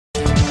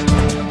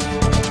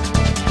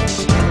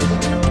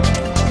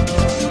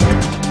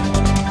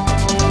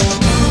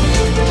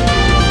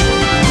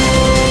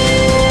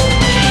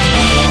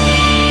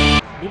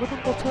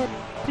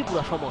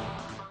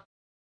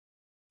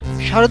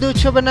শারদীয়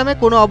উৎসবের নামে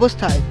কোনো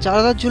অবস্থায়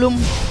চাঁদার জুলুম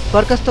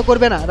বরখাস্ত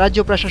করবে না রাজ্য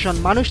প্রশাসন।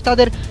 মানুষ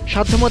তাদের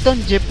সাধ্যমতন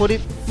যে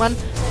পরিমাণ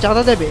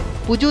চাঁদা দেবে,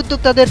 পুজো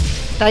উদ্যোক্তাদের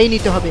তাই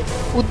নিতে হবে।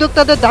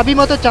 উদ্যোক্তাদের দাবি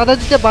মতো চাঁদা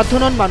দিতে বাধ্য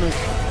নন মানুষ।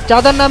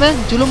 চাঁদার নামে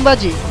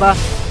জুলুমবাজি বা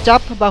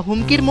চাপ বা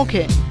হুমকির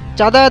মুখে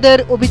চাঁদা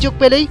আদায়ের অভিযোগ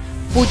পেলেই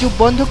পুজো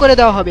বন্ধ করে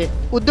দেওয়া হবে।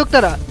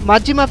 উদ্যোক্তারা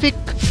মার্জি মাফিক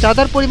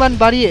চাঁদার পরিমাণ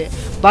বাড়িয়ে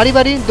বাড়ি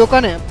বাড়ি,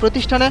 দোকানে,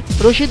 প্রতিষ্ঠানে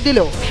রসিদ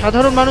দিলেও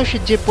সাধারণ মানুষ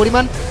যে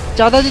পরিমাণ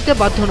চাঁদা দিতে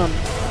বাধ্য নন।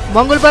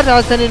 মঙ্গলবার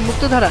রাজধানীর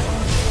মুক্তধারায়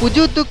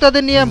পুজো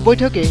উদ্যোক্তাদের নিয়ে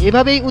বৈঠকে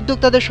এভাবেই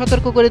উদ্যোক্তাদের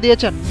সতর্ক করে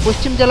দিয়েছেন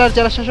পশ্চিম জেলার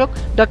জেলাশাসক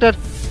ডক্টর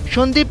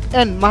সন্দীপ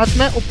এন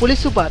মাহাত্মে ও পুলিশ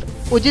সুপার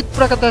অজিত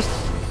প্রকাশ।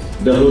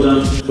 ব্যবধান,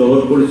 শহর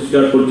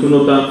পরিষ্কার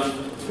পরিচ্ছন্নতা,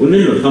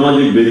 অন্যান্য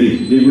সামাজিক ব্যাধি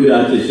যেগুলি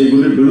আছে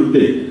সেগুলির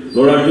বিরুদ্ধে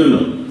লড়ার জন্য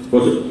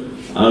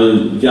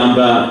যে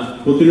আমরা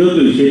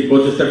প্রতিনিয়তই সেই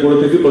প্রচেষ্টা করে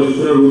থাকি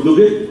প্রশাসনের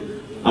উদ্যোগে।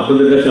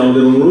 আপনাদের কাছে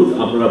আমাদের অনুরোধ,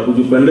 আপনারা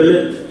পুজো প্যান্ডেলে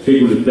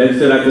সেগুলি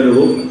ফ্ল্যাক্সের আকারে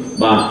হোক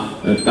বা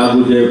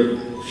কাগজে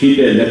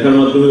শীটে লেখার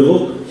মাধ্যমে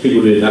হোক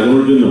সেগুলি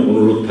লাগানোর জন্য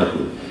অনুরোধ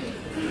থাকবে।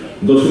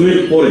 দশমীর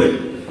পরে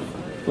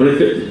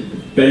অনেকটা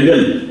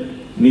প্যান্ডেল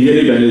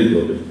নিজেরই বানিয়ে দিতে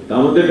হবে। তা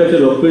আমাদের কাছে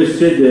লক্ষ্য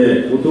এসছে যে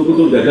কোথাও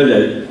কোথাও দেখা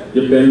যায়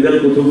যে প্যান্ডেল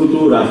কোথাও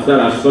কোথাও রাস্তার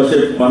আশপাশে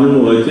বানানো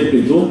হয়েছে,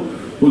 কিন্তু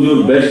পুজোর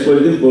বেশ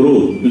কয়েকদিন পরেও,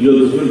 বিজয়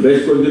দশমীর বেশ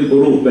কয়েকদিন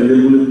পরেও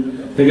প্যান্ডেলগুলি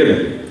থেকে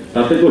থাকে।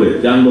 তাতে করে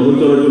যানবাহন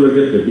চলাচলের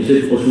ক্ষেত্রে বিশেষ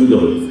অসুবিধা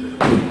হয়।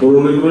 পৌর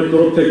নিগমের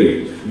তরফ থেকে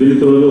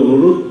বিনীতভাবে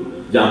অনুরোধ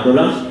যে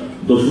আপনারা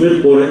দশমীর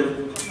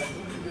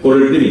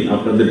পরের দিনই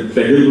আপনাদের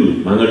প্যান্ডেলগুলি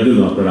ভাঙার জন্য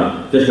আপনারা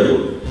চেষ্টা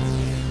করবেন।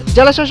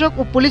 জেলাশাসক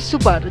ও পুলিশ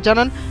সুপার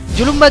জানান,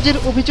 জুলুমবাজির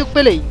অভিযোগ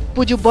পেলেই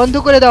পুজো বন্ধ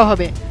করে দেওয়া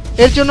হবে।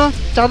 এর জন্য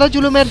চাঁদা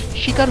জুলুমের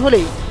শিকার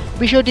হলেই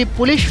বিষয়টি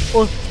পুলিশ ও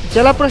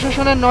জেলা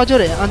প্রশাসনের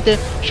নজরে আনতে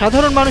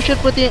সাধারণ মানুষের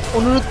প্রতি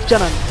অনুরোধ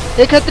জানান।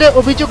 এক্ষেত্রে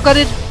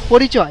অভিযোগকারীর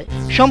পরিচয়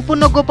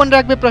সম্পূর্ণ গোপন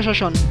রাখবে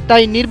প্রশাসন।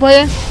 তাই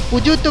নির্ভয়ে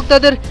পুজো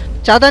উদ্যোক্তাদের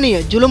চাঁদা নিয়ে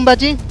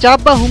জুলুমবাজি, চাপ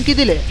বা হুমকি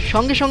দিলে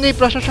সঙ্গে সঙ্গেই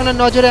প্রশাসনের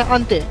নজরে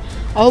আনতে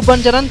আহ্বান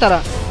জানান তারা।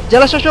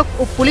 জেলাশাসক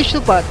ও পুলিশ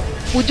সুপার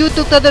পুজো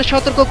উদ্যোক্তাদের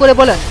সতর্ক করে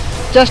বলেন,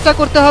 চেষ্টা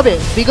করতে হবে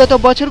বিগত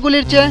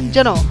বছরগুলির চেয়ে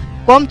যেন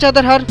কম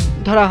চাঁদার হার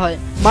ধরা হয়।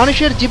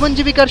 মানুষের জীবন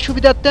জীবিকার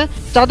সুবিধার্থে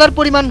চাঁদার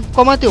পরিমাণ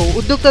কমাতেও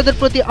উদ্যোক্তাদের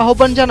প্রতি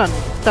আহ্বান জানান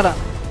তারা।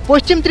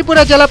 পশ্চিম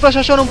ত্রিপুরা জেলা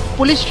প্রশাসন ও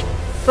পুলিশ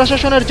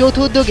প্রশাসনের যৌথ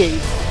উদ্যোগেই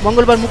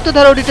মঙ্গলবার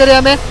মুক্তধারা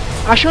অডিটোরিয়ামে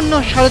আসন্ন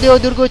শারদীয়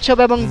দুর্গোৎসব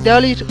এবং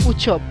দেওয়ালির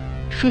উৎসব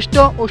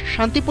সুষ্ঠু ও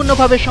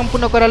শান্তিপূর্ণভাবে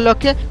সম্পন্ন করার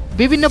লক্ষ্যে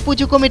বিভিন্ন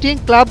পুজো কমিটি,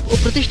 ক্লাব ও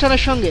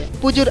প্রতিষ্ঠানের সঙ্গে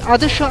পুজোর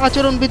আদর্শ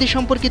আচরণবিধি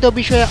সম্পর্কিত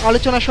বিষয়ে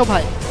আলোচনা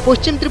সভায়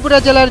পশ্চিম ত্রিপুরা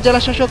জেলার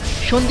জেলাশাসক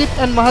সন্দীপ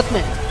এন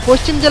মাহাত্মে,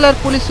 পশ্চিম জেলার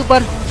পুলিশ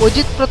সুপার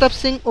অজিত প্রতাপ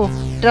সিং ও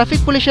ট্রাফিক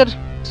পুলিশের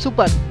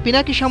সুপার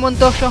পিনাকি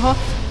সামন্ত সহ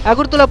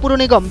আগরতলা পুর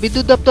নিগম,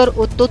 বিদ্যুৎ দপ্তর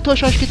ও তথ্য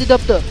সংস্কৃতি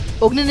দপ্তর,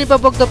 অগ্নি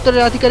নির্বাপক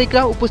দপ্তরের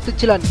আধিকারিকরা উপস্থিত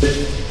ছিলেন।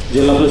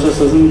 জেলা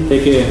প্রশাসন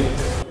থেকে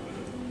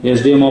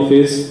SDM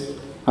office,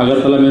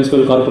 Agartala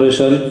municipal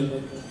corporation,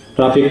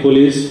 traffic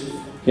police,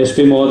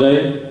 SP महोदय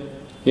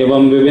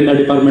एवं विभिन्न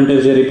डिपार्टमेंटल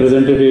जो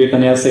रिप्रेजेंटेटिव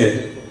कन्या से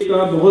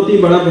का बहुत ही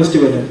बड़ा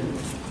फेस्टिवल है।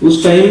 उस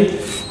टाइम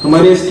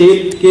हमारे स्टेट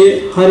के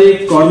हर एक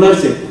कॉर्नर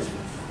से,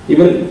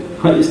 इवन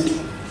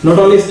नॉट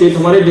ओनली स्टेट,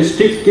 हमारे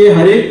डिस्ट्रिक्ट के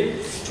हर एक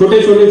छोटे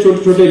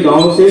छोटे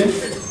गांव से,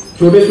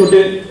 छोटे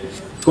छोटे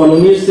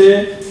कॉलोनी से,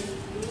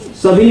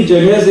 सभी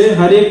जगह से,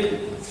 हर एक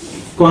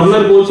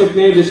कॉर्नर बोल सकते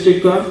हैं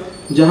डिस्ट्रिक्ट का,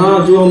 जहां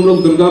जो हम लोग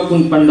दुर्गा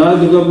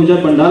पूजा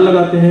पंडाल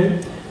लगाते हैं,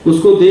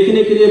 उसको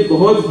देखने के लिए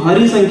बहुत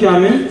भारी संख्या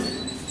में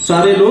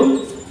सारे लोग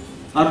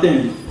आते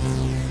हैं।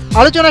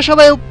 আলোচনা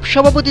সভায়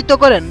সভাপতিত্ব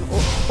করেন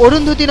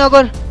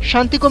অরুন্ধতিনগর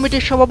শান্তি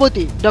কমিটির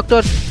সভাপতি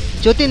ডক্টর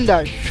যতীন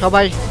দাস।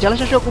 সভায়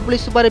জেলাশাসক ও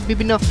পুলিশ সুপারের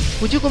বিভিন্ন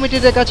পুজো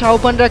কমিটিদের কাছে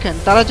আহ্বান রাখেন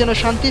তারা যেন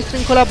শান্তি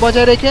শৃঙ্খলা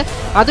বজায় রেখে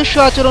আদর্শ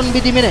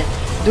আচরণবিধি মেনে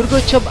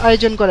দুর্গোৎসব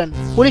আয়োজন করেন।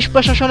 পুলিশ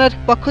প্রশাসনের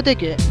পক্ষ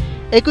থেকে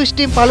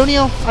 21টি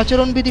পালনীয়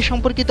আচরণবিধি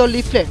সম্পর্কিত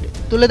লিফলেট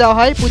তুলে দেওয়া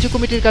হয় পুজো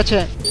কমিটির কাছে।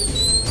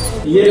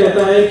 ये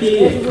रहता है कि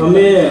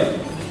हमें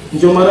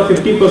जो हमारा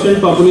 50%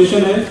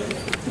 पॉपुलेशन है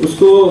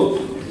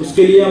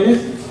उसके लिए हमें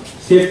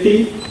सेफ्टी,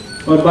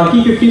 और बाकी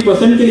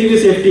 50% के लिए भी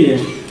सेफ्टी है।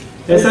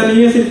 ऐसा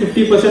नहीं है सिर्फ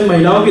 50%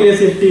 महिलाओं के लिए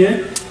सेफ्टी है,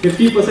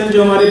 50% जो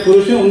हमारे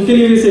पुरुष हैं उनके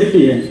लिए भी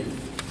सेफ्टी है।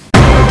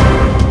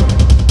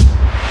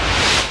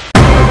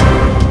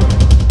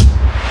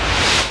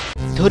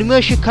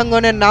 ধর্মীয়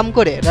শিক্ষাঙ্গনের নাম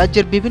করে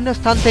রাজ্যের বিভিন্ন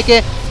স্থান থেকে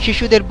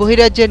শিশুদের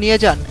বহিরাজ্যে নিয়ে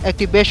যান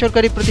একটি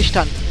বেসরকারি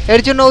প্রতিষ্ঠান।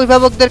 এর জন্য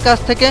অভিভাবকদের কাছ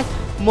থেকে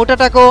মোটা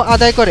টাকাও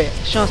আদায় করে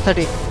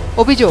সংস্থাটি।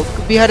 অভিযোগ,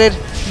 বিহারের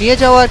নিয়ে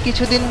যাওয়ার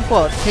কিছুদিন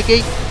পর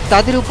থেকেই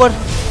তাদের উপর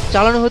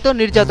চালানো হতো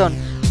নির্যাতন,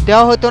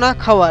 দেওয়া হতো না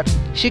খাওয়ার,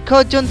 শিক্ষা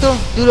অত্যন্ত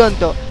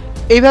দুরন্ত।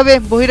 এইভাবে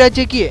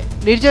বহিরাজ্যে গিয়ে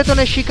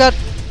নির্যাতনের শিকার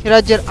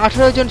রাজ্যের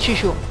 18 জন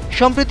শিশু।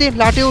 সম্প্রতি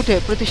লাটে ওঠে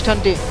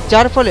প্রতিষ্ঠানটি,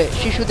 যার ফলে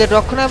শিশুদের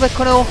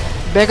রক্ষণাবেক্ষণেও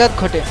ব্যাঘাত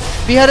ঘটে।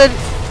 বিহারের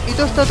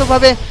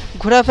ইতস্ততভাবে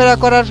ঘোরাফেরা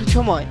করার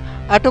সময়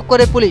আটক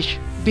করে পুলিশ।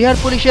 বিহার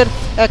পুলিশের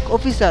এক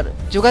অফিসার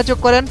যোগাযোগ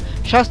করেন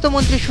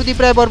স্বাস্থ্যমন্ত্রী সুদীপ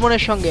রায়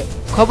বর্মনের সঙ্গে।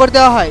 খবর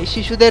দেওয়া হয়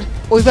শিশুদের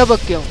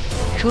অভিভাবককেও।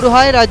 শুরু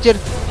হয় রাজ্যের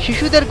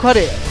শিশুদের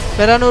ঘরে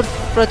ফেরানোর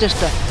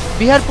প্রচেষ্টা।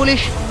 বিহার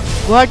পুলিশ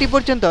গুয়াহাটি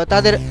পর্যন্ত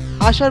তাদের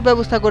আসার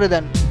ব্যবস্থা করে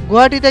দেন।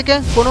 গুয়াহাটি থেকে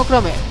কোনো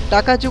ক্রমে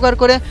টাকা জোগাড়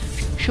করে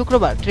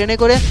শুক্রবার ট্রেনে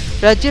করে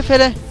রাজ্যে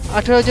ফেরে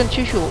 18 জন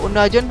শিশু ও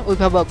 9 জন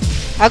অভিভাবক।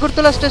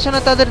 আগরতলা স্টেশনে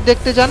তাদের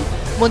দেখতে যান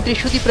মন্ত্রী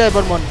সুদীপ রায়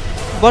বর্মন।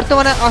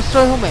 বর্তমানে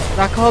আশ্রয় হোমে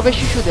রাখা হবে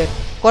শিশুদের,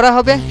 করা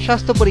হবে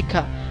স্বাস্থ্য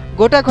পরীক্ষা।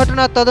 গোটা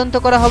ঘটনার তদন্ত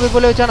করা হবে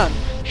বলেও জানান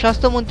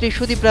স্বাস্থ্যমন্ত্রী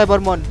সুদীপ রায়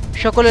বর্মন।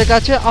 সকলের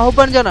কাছে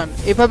আহ্বান জানান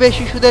এভাবে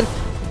শিশুদের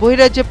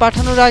বহিরাজ্যে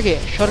পাঠানোর আগে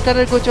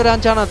সরকারের গোচরে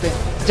জানাতে,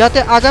 যাতে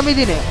আগামী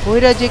দিনে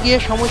বহিরাজ্যে গিয়ে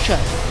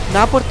সমস্যায়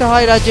না পড়তে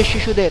হয় রাজ্যের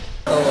শিশুদের।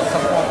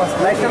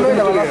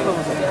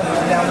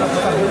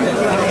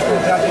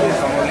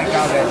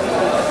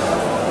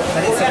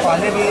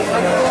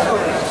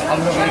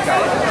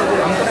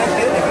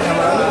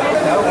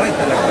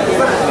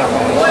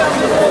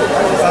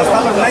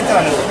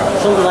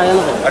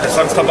 अच्छा,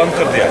 संस्था बंद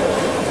कर दिया है।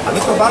 अभी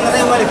तो बंद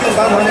नहीं हुआ, लेकिन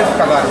बंद होने के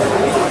कगार में।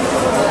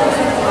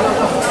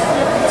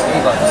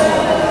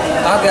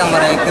 कहाँ गया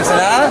हमारा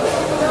कृष्णा?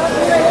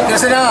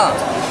 कृष्णा,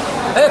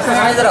 ए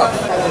कृष्णा इधर आओ।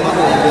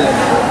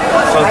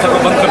 संस्था को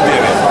बंद कर दिया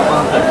गया।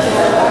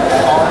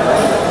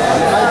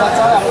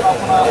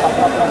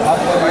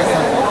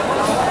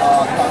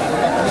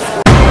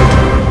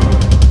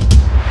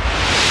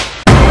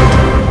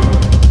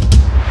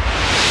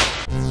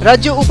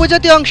 রাজ্য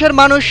উপজাতি অংশের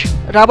মানুষ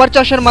রাবার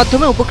চাষের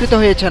মাধ্যমে উপকৃত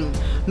হয়েছেন।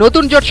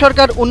 নতুন জোট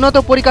সরকার উন্নত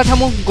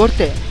পরিকাঠামো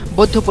গড়তে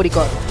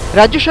বদ্ধপরিকর।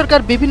 রাজ্য সরকার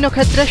বিভিন্ন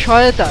ক্ষেত্রে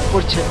সহায়তা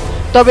করছে,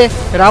 তবে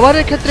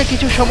রাবারের ক্ষেত্রে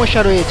কিছু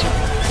সমস্যা রয়েছে।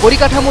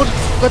 পরিকাঠামোর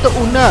গত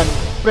উন্নয়ন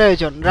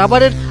প্রয়োজন।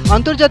 রাবারের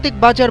আন্তর্জাতিক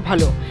বাজার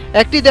ভালো।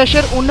 একটি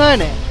দেশের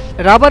উন্নয়নে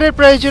রাবারের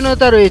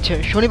প্রয়োজনীয়তা রয়েছে।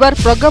 শনিবার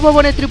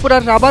প্রজ্ঞাভবনে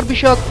ত্রিপুরার রাবার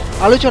বিষয়ক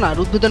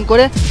আলোচনার উদ্বোধন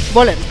করে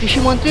বলেন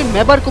কৃষিমন্ত্রী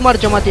মেবার কুমার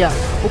জমাতিয়া।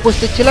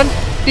 উপস্থিত ছিলেন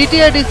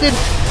টিটিআইডিসির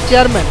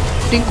চেয়ারম্যান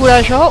टिंकू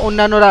राय सह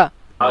अन्यान्यरा।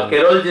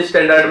 केरल जिस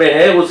स्टैंडर्ड में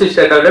है उसी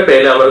स्टैंडर्ड में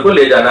पहले हमारे को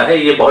ले जाना है,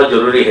 ये बहुत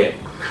जरूरी है।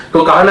 तो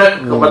कहा ना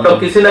मतलब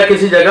किसी ना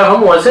किसी जगह हम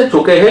वहां से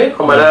चुके हैं।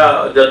 हमारा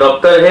जो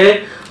दफ्तर है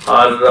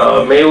और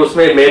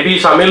मैं भी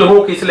शामिल हूँ,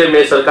 इसलिए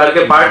मैं सरकार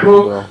के पार्ट हूँ,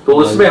 तो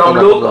उसमें हम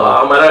लोग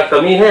हमारा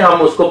कमी है, हम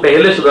उसको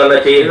पहले सुधारना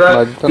चाहिए था।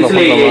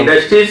 इसलिए ये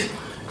इंडस्ट्रीज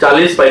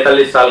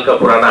 40-45 साल का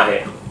पुराना है।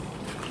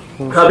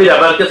 अभी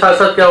रबर के साथ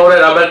साथ क्या हो रहा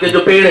है, रबर के जो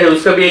पेड़ है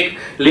उसका भी एक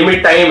लिमिट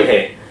टाइम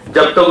है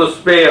जब तक उस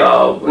पे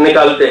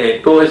निकालते हैं।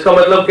 तो इसका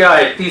मतलब क्या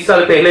है, 30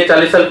 साल पहले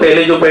 40 साल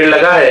पहले जो पेड़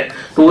लगा है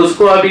तो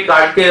उसको अभी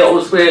काट के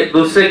उस पे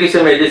दूसरे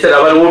किस्म में जैसे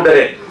रबर वुड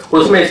है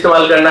उसमें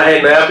इस्तेमाल करना है,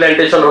 नया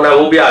प्लांटेशन होना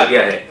वो भी आ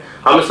गया है।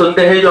 हम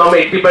सुनते हैं जो हम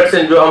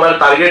 80% जो हमारा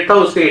टारगेट था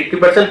उसके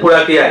 80% पूरा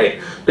किया है।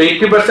 तो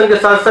 80% के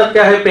साथ साथ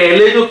क्या है,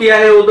 पहले जो किया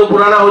है वो तो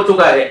पुराना हो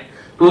चुका है,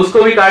 तो उसको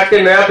भी काट के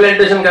नया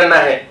प्लांटेशन करना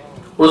है,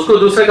 उसको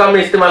दूसरे काम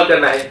में इस्तेमाल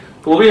करना है।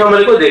 तो भी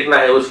हमारे को देखना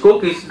है उसको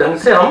किस ढंग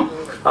से हम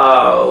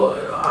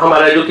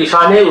हमारा जो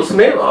किसान है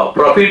उसमें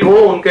प्रॉफिट हो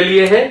उनके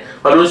लिए है,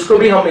 और उसको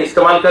भी हम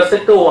इस्तेमाल कर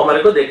सकते हो, वो हमारे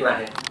को देखना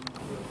है।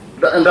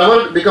 Rubber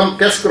become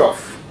cash crop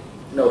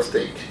in our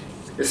state.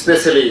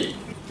 Especially,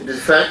 it is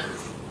fact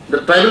the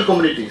tribal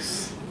communities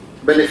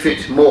benefit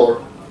more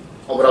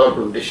of rubber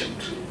plantation.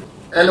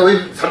 And we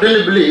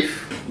certainly believe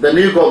the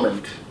new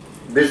government,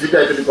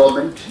 BJP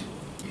government,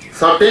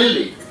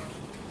 certainly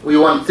we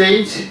want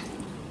change,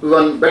 we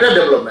want better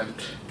development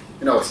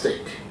in our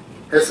state.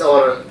 As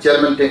our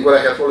chairman Tripura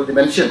have already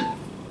mentioned,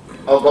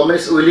 our government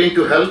is willing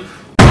to help.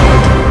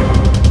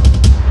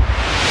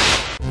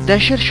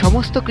 দেশের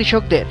সমস্ত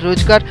কৃষকদের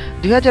রোজগার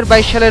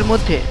 2022 সালের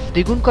মধ্যে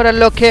দ্বিগুণ করার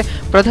লক্ষ্যে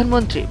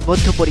প্রধানমন্ত্রী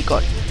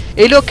বদ্ধপরিকর।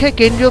 এই লক্ষ্যে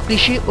কেন্দ্রীয়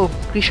কৃষি ও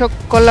কৃষক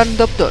কল্যাণ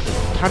দপ্তর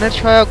ধানের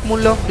সহায়ক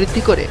মূল্য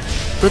বৃদ্ধি করে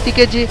প্রতি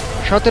কেজি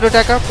 17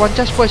 টাকা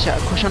 50 পয়সা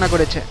ঘোষণা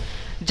করেছে,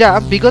 যা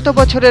বিগত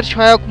বছরের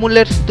সহায়ক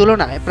মূল্যের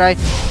তুলনায় প্রায়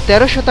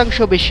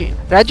 13% বেশি।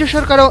 রাজ্য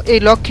সরকারও এই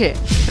লক্ষ্যে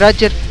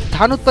রাজ্যের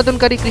ধান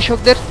উৎপাদনকারী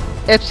কৃষকদের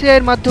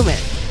এফসিআইয়ের মাধ্যমে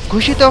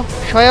ঘোষিত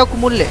সহায়ক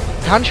মূল্যে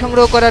ধান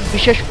সংগ্রহ করার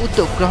বিশেষ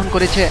উদ্যোগ গ্রহণ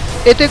করেছে।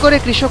 এতে করে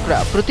কৃষকরা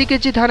প্রতি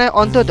কেজি ধানে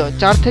অন্তত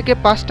 4 থেকে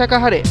 5 টাকা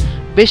হারে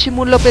বেশি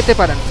মূল্য পেতে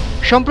পারেন।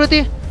 সম্প্রতি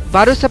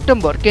 12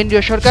 সেপ্টেম্বর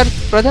কেন্দ্রীয় সরকার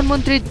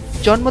প্রধানমন্ত্রী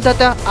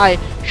জন্মদাতা আয়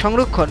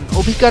সংরক্ষণ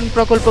অভিযান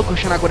প্রকল্প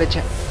ঘোষণা করেছে,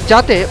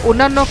 যাতে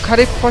অন্যান্য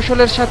খারিফ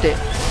ফসলের সাথে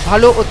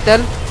ভালো ও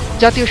তেল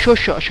জাতীয়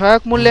শস্য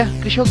সহায়ক মূল্যে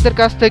কৃষকদের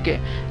কাছ থেকে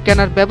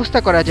কেনার ব্যবস্থা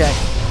করা যায়।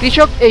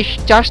 কৃষক এই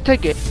চাষ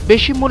থেকে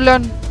বেশি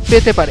মূল্যায়ন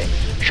পেতে পারে।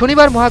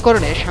 শনিবার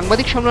মহাকরণে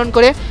সাংবাদিক সম্মেলন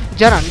করে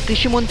জানান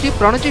কৃষিমন্ত্রী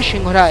প্রণজিৎ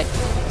সিংহ রায়।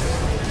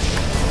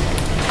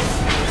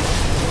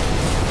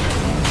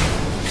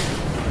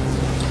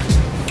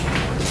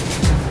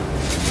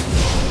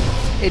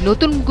 এই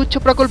নতুন গুচ্ছ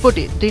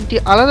প্রকল্পটি 3টি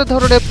আলাদা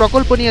ধরনের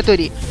প্রকল্প নিয়ে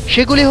তৈরি।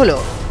 সেগুলি হলো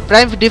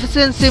prime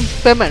deficiency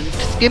payment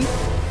scheme,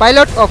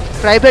 pilot of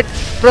private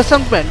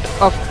প্রসেসমেন্ট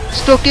of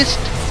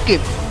stockist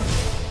scheme.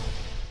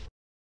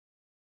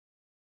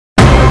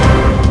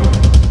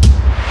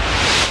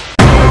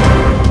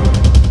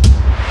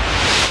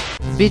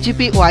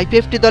 BJP O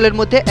IPFT দলের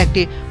মধ্যে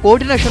একটি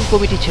কোঅর্ডিনেশন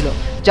কমিটি ছিল,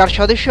 যার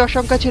সদস্য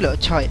সংখ্যা ছিল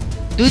 6।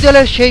 দুই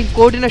দলের সেই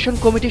কোঅর্ডিনেশন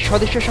কমিটির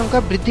সদস্য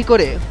সংখ্যা বৃদ্ধি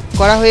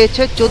করা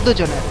হয়েছে 14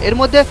 জনের। এর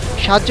মধ্যে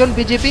 7 জন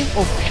বিজেপি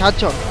ও 7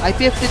 জন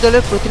আইপিএফটি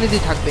দলের প্রতিনিধি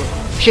থাকবে।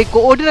 সেই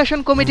কোঅর্ডিনেশন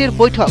কমিটির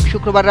বৈঠক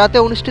শুক্রবার রাতে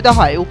অনুষ্ঠিত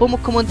হয়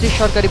উপমুখ্যমন্ত্রীর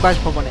সরকারি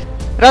বাসভবনে।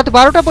 রাত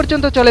 12টা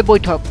পর্যন্ত চলে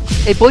বৈঠক।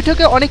 এই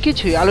বৈঠকে অনেক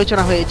কিছুই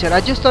আলোচনা হয়েছে।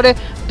 রাজ্য স্তরে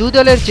দুই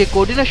দলের যে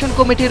কোঅর্ডিনেশন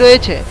কমিটি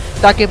রয়েছে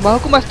তাকে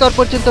মহকুমা স্তর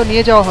পর্যন্ত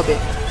নিয়ে যাওয়া হবে।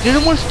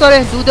 তৃণমূল স্তরে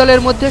দুই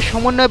দলের মধ্যে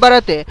সমন্বয়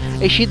বাড়াতে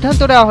এই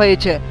সিদ্ধান্ত নেওয়া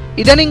হয়েছে।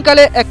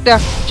 ইদানিংকালে একটা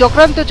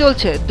চক্রান্ত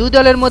চলছে, দুই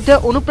দলের মধ্যে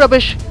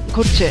অনুপ্রবেশ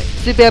ঘটছে।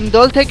 সিপিএম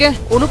দল থেকে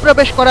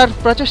অনুপ্রবেশ করার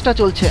প্রচেষ্টা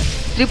চলছে।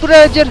 ত্রিপুরা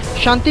রাজ্যের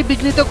শান্তি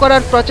বিঘ্নিত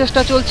করার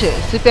প্রচেষ্টা চলছে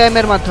সিপিএম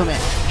এর মাধ্যমে।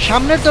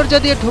 সামনের দরজা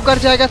দিয়ে ঢোকার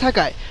জায়গা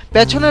থাকায়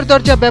পেছনের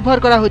দরজা ব্যবহার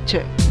করা হচ্ছে।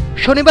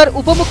 শনিবার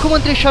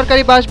উপমুখ্যমন্ত্রী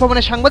সরকারি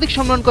বাসভবনে সাংবাদিক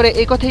সম্মেলন করে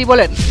এই কথাই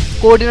বলেন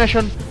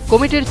কোঅর্ডিনেশন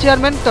কমিটির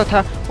চেয়ারম্যান তথা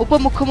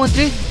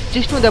উপমুখ্যমন্ত্রী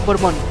জিষ্ণু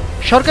দেববর্মন।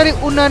 সরকারি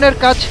উন্নয়নের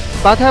কাজ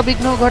বাধা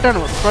বিঘ্ন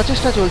ঘটানোর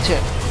প্রচেষ্টা চলছে।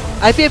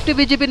 আইপিএফটি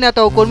বিজেপির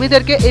নেতা ও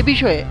কর্মীদেরকে এ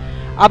বিষয়ে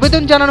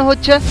আবেদন জানানো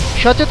হচ্ছে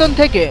সচেতন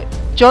থেকে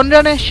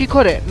চন্দ্রায়নের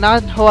শিখরে না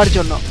হওয়ার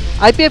জন্য।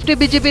 আইপিএফটি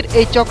বিজেপির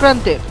এই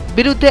চক্রান্তের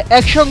বিরুদ্ধে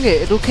একসঙ্গে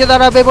রুখে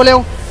দাঁড়াবে বলেও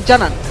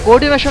জানান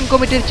কোঅর্ডিনেশন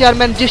কমিটির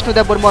চেয়ারম্যান জিষ্ণু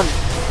দেববর্মন।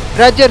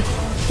 রাজ্যের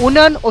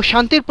উন্নয়ন ও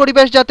শান্তির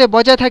পরিবেশ যাতে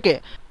বজায় থাকে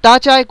তা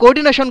চায়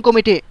coordination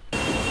committee.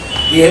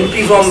 The MP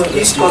from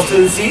East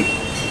Constituency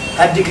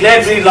had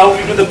declared very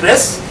loudly to the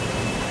press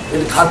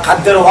that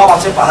খাদ্যের অভাব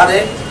আছে পাহাড়ে,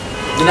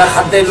 বিনা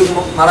খাদ্যে লোক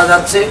মারা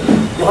যাচ্ছে।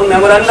 যখন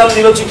মেমোরান্ডাম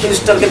দিল চিফ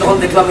মিনিস্টারকে তখন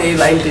দেখলাম এই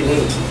লাইনটি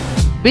নেই।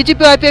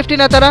 বিজেপি আইপিএফটি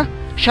নেতারা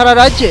সারা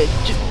রাজ্যে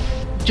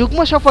যুগ্ম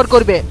সফর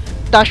করবে।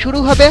 তা শুরু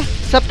হবে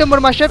সেপ্টেম্বর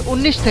মাসের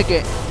 19 থেকে।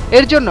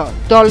 এর জন্য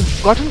দল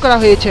গঠন করা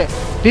হয়েছে।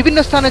 বিভিন্ন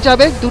স্থানে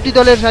যাবে দুটি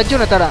দলের রাজ্য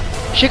নেতারা।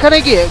 সেখানে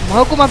গিয়ে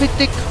মহকুমা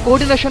ভিত্তিক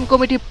কোঅর্ডিনেশন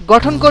কমিটি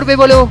গঠন করবে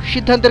বলেও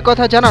সিদ্ধান্তের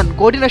কথা জানান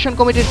কোঅর্ডিনেশন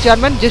কমিটির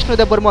চেয়ারম্যান জিষ্ণু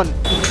দেববর্মন।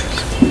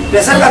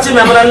 প্রেসের কাছে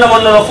মেমোরান্ডাম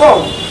অন্যরকম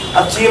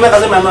আর চিএম এর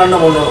কাছে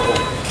মেমোরান্ডাম অন্যরকম,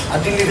 আর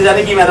দিল্লিতে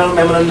জানি কি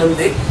মেমোরান্ডাম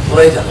দেয়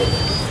ওরাই জানে।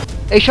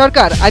 এই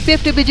সরকার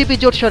আইপিএফটি বিজেপি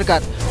জোট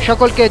সরকার,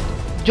 সকলকে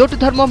জোট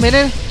ধর্ম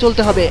মেনে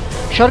চলতে হবে।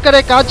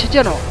 সরকারের কাজ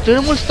যেন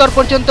তৃণমূল স্তর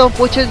পর্যন্ত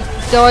পৌঁছে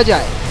দেওয়া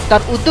যায়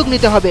তার উদ্যোগ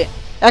নিতে হবে।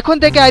 এখন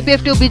থেকে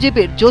আইপিএফটি ও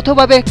বিজেপির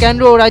যৌথভাবে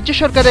কেন্দ্র ও রাজ্য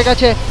সরকারের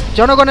কাছে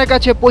জনগণের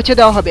কাছে পৌঁছে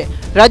দেওয়া হবে।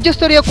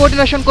 রাজ্যস্তরীয়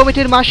কোঅর্ডিনেশন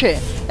কমিটির মাসে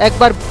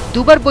একবার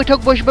দুবার বৈঠক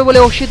বসবে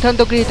বলেও সিদ্ধান্ত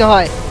গৃহীত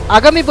হয়।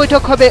 আগামী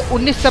বৈঠক হবে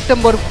 19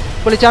 সেপ্টেম্বর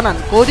বলে জানান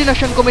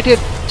কোঅর্ডিনেশন কমিটির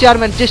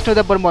চেয়ারম্যান জিষ্ণু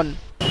দেববর্মন।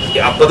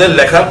 আপনাদের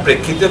লেখার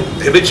প্রেক্ষিতে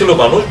ভেবেছিল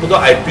মানুষ বোধ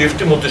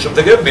আইপিএফটি মন্ত্রিসভা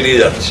থেকে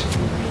বেরিয়ে যাচ্ছে,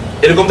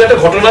 এরকম তো একটা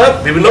ঘটনা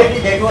বিভিন্ন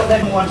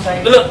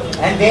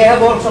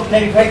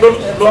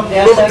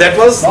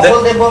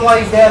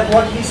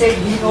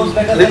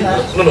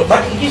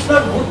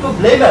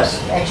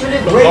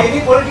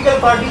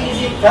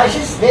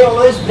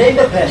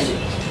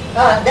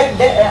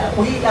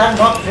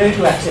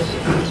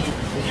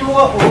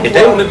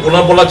এটাই উনি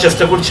বলার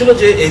চেষ্টা করছিল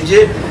যে এই যে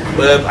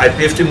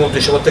আইপিএফটি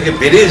মন্ত্রিসভা থেকে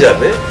বেরিয়ে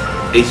যাবে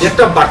এই যে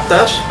একটা বার্তা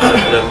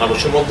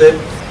মানুষের মধ্যে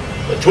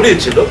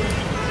ছড়িয়েছিল,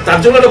 তার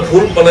জন্য একটা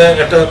ভুল মানে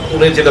একটা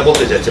উনি যেটা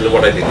বলতে চাইছিল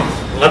what I think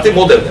nothing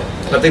more than that.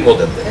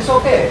 It's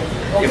okay.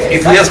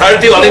 If he has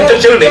hurt you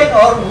unintentionally,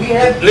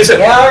 listen,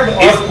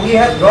 if we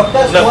have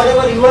broadcast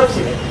whatever you have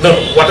said. No,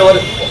 whatever,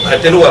 I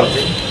tell you one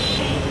thing,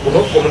 কোনো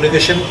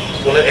communication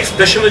কোনো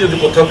এক্সপ্রেশনে যদি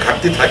কোথাও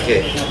ঘাটতি থাকে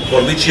for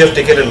which you have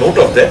taken a note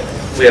of that,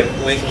 we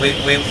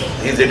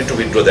he is ready to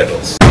withdraw that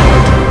also.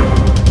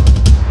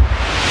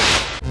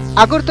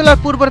 আগরতলার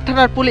পূর্ব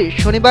থানার police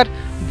শনিবার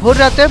ভোর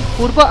রাতে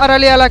পূর্ব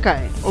আড়ালি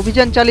এলাকায়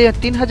অভিযান চালিয়ে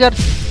 3000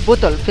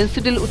 বোতল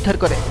ফেন্সিডিল উদ্ধার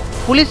করে।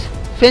 পুলিশ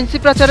ফেন্সি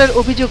প্রচারের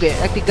অভিযোগে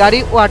একটি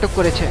গাড়িও আটক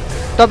করেছে,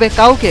 তবে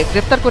কাউকে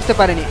গ্রেপ্তার করতে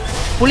পারেনি।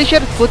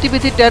 পুলিশের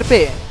গতিবিধি টের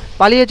পেয়ে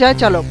পালিয়ে যায়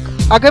চালক।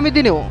 আগামী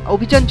দিনেও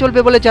অভিযান চলবে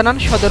বলে জানান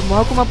সদর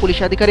মহকুমা পুলিশ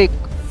আধিকারিক।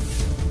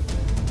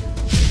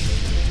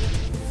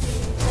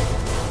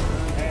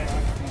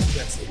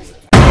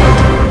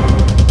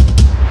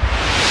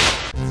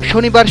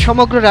 শনিবার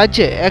সমগ্র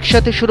রাজ্যে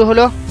একসাথে শুরু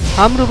হলো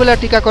হাম রুবেলা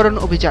টিকাকরণ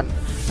অভিযান।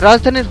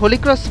 রাজধানীর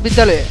হলিক্রস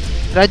বিদ্যালয়ে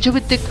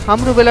রাজ্যভিত্তিক হাম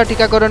রুবেলা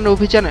টিকাকরণ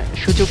অভিযানে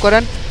সূচক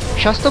করেন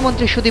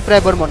স্বাস্থ্যমন্ত্রী সুদীপ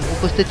রায় বর্মন।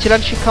 উপস্থিত ছিলেন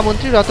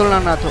শিক্ষামন্ত্রী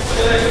রতনলাল নাথ।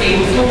 এই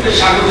উদ্যোগকে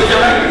স্বাগত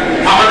জানাই।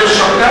 আমাদের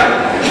সরকার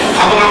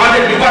এবং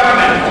আমাদের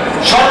ডিপার্টমেন্ট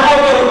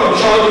সর্বরকম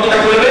সহযোগিতা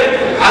করবে।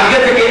 আজকে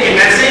থেকে এই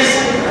মেসেজ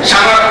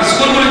সারা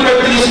স্কুলগুলি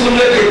প্রতিটি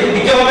স্কুলগুলোকে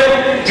দিতে হবে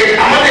যে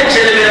আমাদের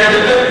ছেলেমেয়েরা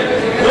যাতে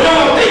কোনো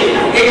মতেই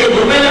এই যে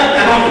রুবেলা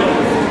এবং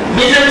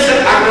মিজেলসের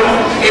আক্রমণ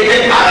এতে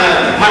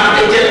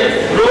এই যে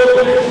রোগ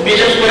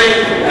বিশেষ করে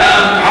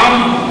হাম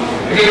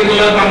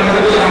যেগুলো বাংলাতে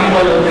বলে হাম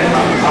বলে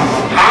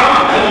হাম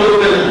এবং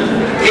রুবেলা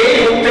এই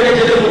রোগ থেকে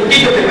যাতে মুক্তি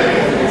পেতে পারে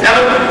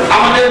এবং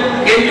আমাদের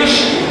কেন্দ্রীয়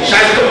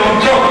স্বাস্থ্য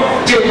মন্ত্রক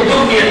যে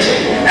উদ্যোগ নিয়েছে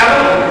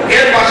এবং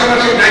এর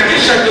পাশাপাশি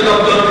রাজ্যের স্বাস্থ্য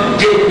দপ্তর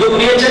যে উদ্যোগ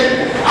নিয়েছে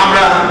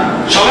আমরা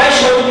সবাই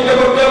সহযোগিতা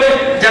করতে হবে।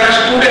 যারা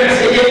স্টুডেন্টস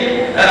এই যে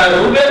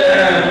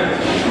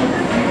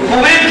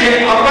কোভিড যে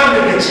আহ্বান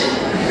রেখেছে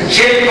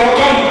সে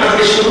প্রথম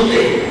আজকে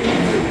শুরুতে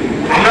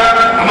আমরা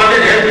আমাদের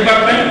হেলথ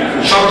ডিপার্টমেন্ট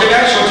সব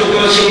জায়গায়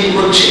সচেতনতা শিবির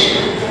করছে।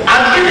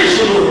 আজকে যে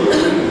শুরু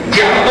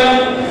যে আহ্বান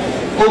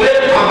কোভিড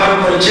আহ্বান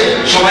করেছে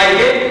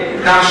সবাইকে,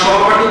 তার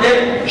সহপাঠীদের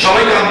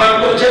সবাইকে আহ্বান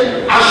করছে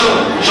আসুন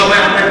সবাই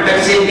আমরা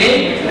ভ্যাকসিন নিয়ে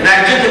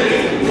রাজ্য থেকে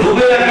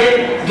রুবেলাকে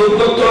দূর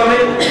করতে হবে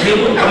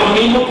এবং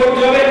নির্মূল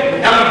করতে হবে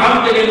এবং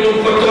হামকে নির্মূল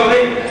করতে হবে।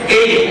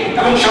 এই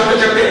এবং সাথে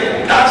সাথে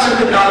তার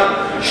সাথে তার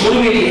শুরু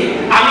মিলিয়ে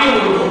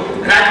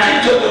রাজ্যের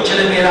যত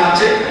ছেলে মেয়েরা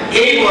আছে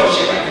এই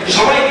বয়সে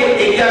সবাইকে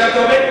এগিয়ে আসতে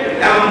হবে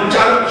এবং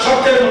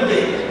সবচেয়ে মধ্যে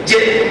যে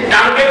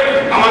টার্গেট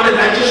আমাদের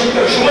রাজ্য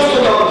সরকার সমস্ত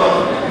দপ্তর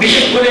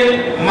বিশেষ করে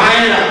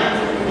মায়েরা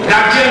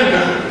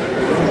গার্জিয়ানরা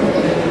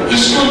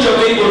স্কুল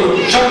যতই বলুন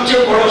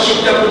সবচেয়ে বড়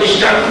শিক্ষা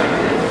প্রতিষ্ঠান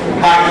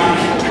বাড়ি,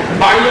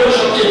 বাড়ি হলো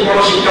সবচেয়ে বড়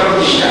শিক্ষা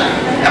প্রতিষ্ঠান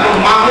এবং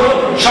মা হলো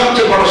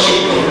সবচেয়ে বড়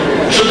শিক্ষক।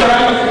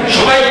 সুতরাং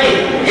সবাইকে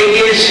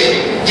এগিয়ে এসে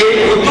যে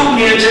উদ্যোগ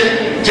নিয়েছে,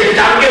 যে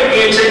টার্গেট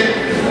নিয়েছে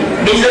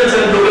মিজেলস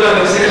এন্ড রুবেলা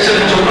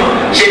ভ্যাকসিনেশনের জন্য,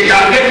 সেই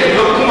টার্গেটের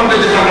লক্ষ্যমাত্রা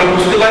যদি আমরা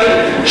বুঝতে পারি,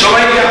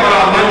 সবাইকে আমরা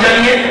আহ্বান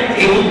জানিয়ে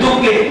এই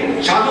উদ্যোগকে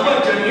সাধুবাদ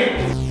জানিয়ে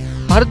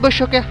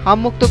ভারতবর্ষকে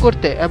হামমুক্ত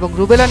করতে এবং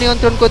রুবেলা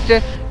নিয়ন্ত্রণ করতে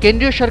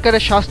কেন্দ্রীয়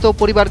সরকারের স্বাস্থ্য ও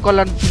পরিবার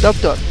কল্যাণ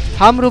দপ্তর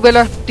হাম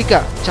রুবেলা টিকা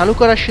চালু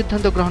করার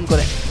সিদ্ধান্ত গ্রহণ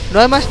করে।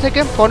 9 মাস থেকে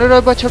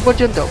 15 বছর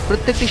পর্যন্ত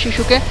প্রত্যেকটি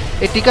শিশুকে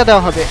এই টিকা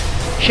দেওয়া হবে।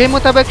 সেই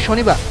মোতাবেক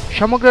শনিবার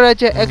সমগ্র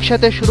রাজ্যে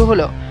একসাথে শুরু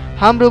হলো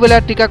হাম রুবেলা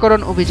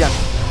টিকাকরণ অভিযান।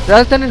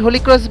 রাজধানীর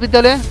হলিক্রস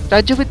বিদ্যালয়ে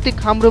রাজ্যভিত্তিক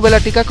হাম রুবেলা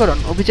টিকাকরণ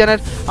অভিযানের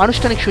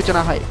আনুষ্ঠানিক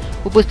সূচনা হয়।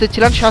 উপস্থিত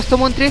ছিলেন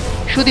স্বাস্থ্যমন্ত্রী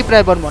সুদীপ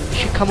রায় বর্মন,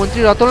 শিক্ষামন্ত্রী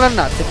রতনলাল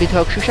নাথ,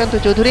 বিধায়ক সুশান্ত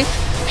চৌধুরী,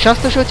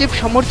 স্বাস্থ্য সচিব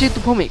সমরজিৎ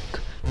ভৌমিক,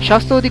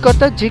 স্বাস্থ্য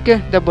অধিকর্তা জি.কে.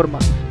 দেববর্মা,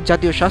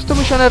 জাতীয় স্বাস্থ্য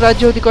মিশনের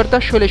রাজ্য অধিকর্তা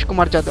শৈলেশ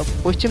কুমার যাদব,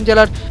 পশ্চিম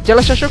জেলার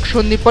জেলাশাসক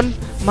সন্দীপন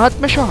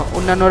মাহাত্মে সহ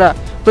অন্যান্যরা।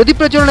 প্রদীপ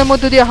প্রজ্বলনের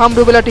মধ্য দিয়ে হাম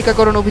রুবেলা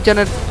টিকাকরণ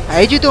অভিযানের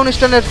আয়োজিত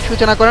অনুষ্ঠানের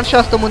সূচনা করেন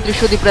স্বাস্থ্যমন্ত্রী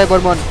সুদীপ রায়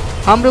বর্মন।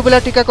 হাম রুবেলা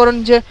টিকাকরণ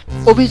যে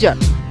অভিযান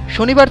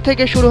শনিবার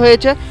থেকে শুরু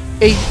হয়েছে,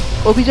 এই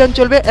অভিযান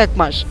চলবে 1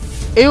 মাস।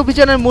 এই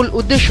অভিযানের মূল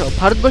উদ্দেশ্য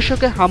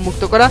ভারতবর্ষকে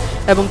হামমুক্ত করা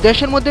এবং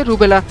দেশের মধ্যে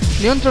রুবেলা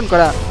নিয়ন্ত্রণ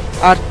করা।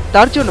 আর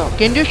তার জন্য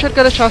কেন্দ্রীয়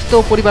সরকারের স্বাস্থ্য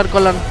ও পরিবার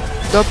কল্যাণ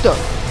দপ্তর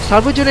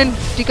সার্বজনীন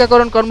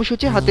টিকাকরণ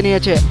কর্মসূচি হাতে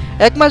নিয়েছে।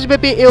 1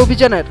 মাসব্যাপী এই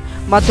অভিযানের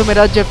মাধ্যমে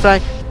রাজ্যের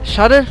প্রায়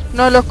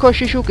 9.5 লক্ষ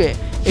শিশুকে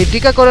এই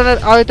টিকাকরণের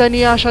আওতায়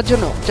নিয়ে আসার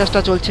জন্য চেষ্টা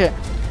চলছে।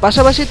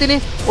 পাশাপাশি তিনি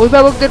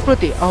অভিভাবকদের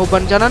প্রতি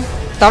আহ্বান জানান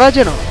তারা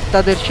যেন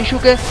তাদের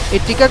শিশুকে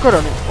এই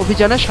টিকাকরণে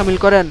অভিযানে শামিল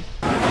করেন।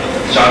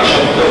 4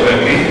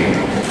 সপ্তাহব্যাপী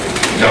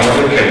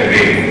আমাদের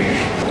ক্যাম্পেইন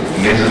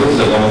মেজেলস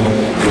এবং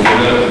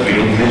রুবেলার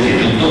বিরুদ্ধে যে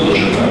যুদ্ধ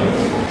ঘোষণা,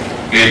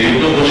 এই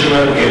যুদ্ধ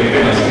ঘোষণার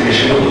ক্যাম্পেইন আজকে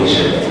হিসেবে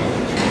হচ্ছে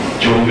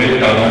চলবে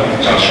টানা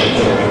 4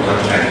 সপ্তাহ অর্থাৎ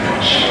 1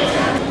 মাস।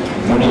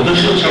 মূল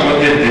উদ্দেশ্য হচ্ছে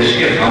আমাদের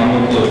দেশকে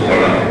হামমুক্ত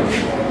করা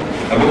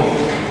এবং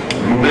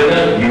রুবেলা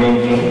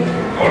নিয়ন্ত্রণ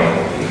করা।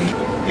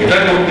 এটা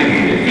করতে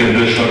গিয়ে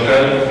কেন্দ্রীয়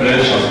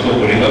সরকারের স্বাস্থ্য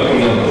পরিবার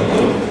কল্যাণ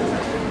দপ্তর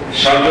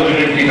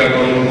সার্বজনীন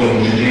টিকাকরণ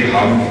কর্মসূচি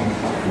হাম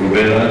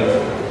রুবেলা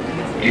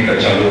টিকা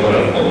চালু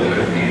করার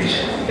পদক্ষেপ নিয়েছে।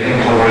 এই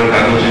খবরের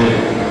কাগজে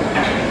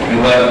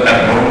কিংবা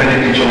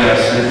গভর্নমেন্টে চলে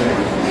আসছে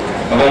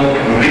এবং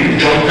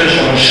হৃদযন্ত্রের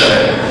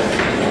সমস্যায়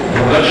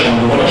ভোগার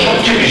সম্ভাবনা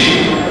সবচেয়ে বেশি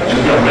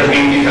যদি আমরা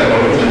এই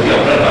টিকাকরণ যদি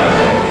আমরা না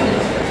করি।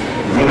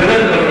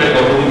 রুবেলার কারণে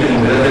গর্ভবতী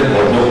মহিলাদের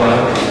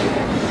গর্ভপাত,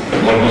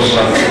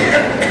 গর্ভস্রাব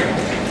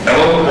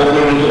এবং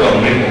অপরিণত বা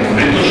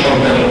মৃত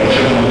সন্তানের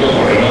প্রসবের মতো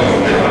ঘটনা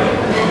ঘটতে পারে।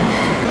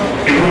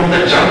 এগুলো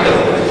আমাদের জানতে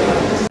হবে।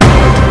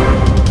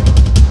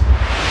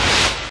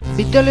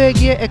 বিদ্যালয়ে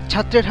গিয়ে এক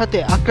ছাত্রের হাতে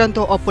আক্রান্ত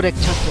অপর এক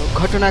ছাত্র,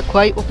 ঘটনা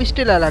খোয়াই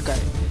অফিস্টেল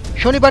এলাকায়।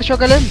 শনিবার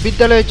সকালে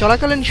বিদ্যালয়ে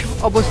চলাকালীন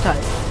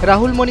অবস্থায়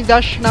রাহুল মণি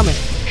দাস নামে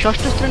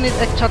 6ষ্ঠ শ্রেণীর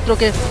এক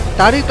ছাত্রকে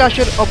তারই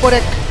ক্লাসের অপর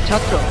এক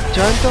ছাত্র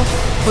জয়ন্ত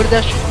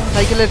হরিদাস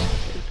সাইকেলের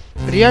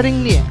রিয়ারিং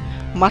নিয়ে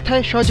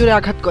মাথায় সজোরে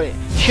আঘাত করে।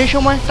 সেই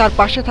সময় তার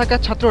পাশে থাকা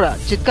ছাত্ররা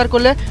চিৎকার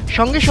করলে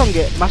সঙ্গে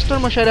সঙ্গে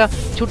মাস্টারমশাইরা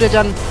ছুটে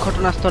যান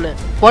ঘটনাস্থলে।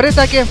 পরে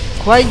তাকে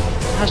খোয়াই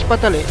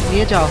হাসপাতালে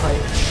নিয়ে যাওয়া হয়।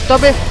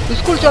 তবে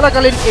স্কুল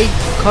চলাকালীন এই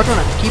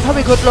ঘটনা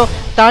কিভাবে ঘটলো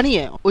তা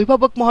নিয়ে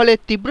অভিভাবক মহলে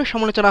তীব্র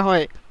সমালোচনা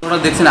হয়।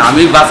 দেখছি না,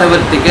 আমি বাসা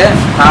বাড়ি থেকে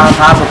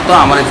থাকা সত্ত্বেও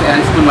আমার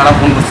স্কুল ম্যাডাম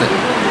ফোন করছে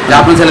যে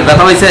আপনার ছেলে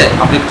ব্যথা হয়েছে,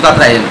 আপনি একটু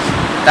তাড়াতাড়ি আইন।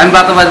 আমি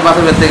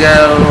বাসা বাড়ি থেকে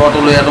অটো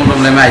লইয়া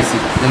টমটমে আইসি,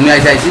 যেমনি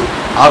আইসি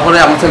আর পরে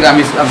আমার ছেলে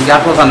আমি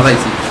হাসপাতাল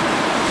পাইছি।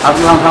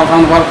 আপনি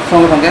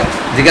সঙ্গে সঙ্গে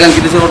যে গেলাম কি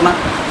দিচ্ছে ঘটনা,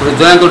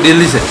 জয়ন্ত ডিল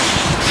দিছে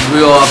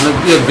আপনার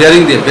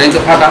বেয়ারিং দিয়ে,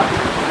 বেয়ারিংটা ফাটা,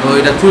 তো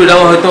এটা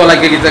চুরিটাও হয়তো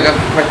লাগিয়ে গেছে,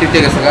 ফাটিতে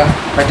গেছে,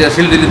 ফাটিয়ে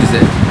শিল দিয়ে দিছে।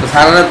 তো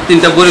সারা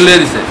 3টা বড়ি লয়ে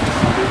দিছে,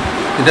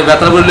 3টা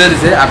বেতার বড়ি লয়ে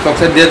দিছে আর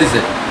টক্সাইড দিয়ে দিছে।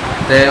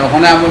 তো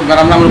ওখানে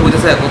ম্যাডাম আমরা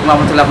বুঝেছে প্রথমে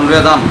আপনার ছেলে আপনি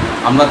লয়ে যান,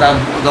 আমরা তার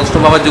যথেষ্ট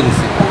বাবাজ্য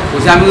করছি।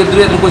 বলছি আমি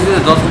কইছি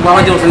যথেষ্ট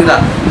বাবাজ্য করছেন না,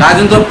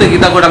 গার্জেন তরফ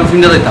কিতা করে আমি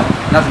শুনে দিতাম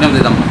না, শুনে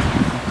দিতাম না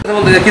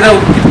বলতে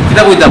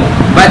কিতা কইতাম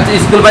বাচ্চা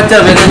স্কুল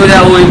বাচ্চার ভেঙে করে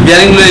ওই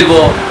বেয়ারিং লইব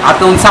আর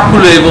তখন চাকু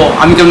লইব,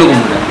 আমি কেমন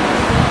কম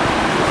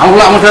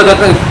আমার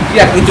সাথে কি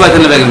এক কিছু আছে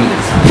না ব্যাগের মধ্যে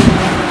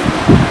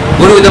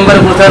করি ওই নাম্বারে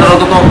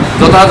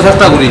যথাযথ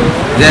চেষ্টা করি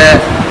যে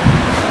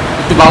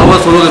একটু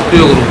ভালোভাবে চলো, একটু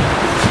করুন।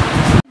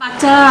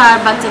 বাচ্চা আর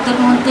বাচ্চাদের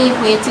মধ্যে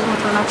হয়েছে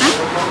ঘটনাটা।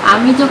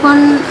 আমি যখন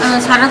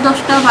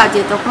 10:30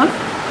 বাজে তখন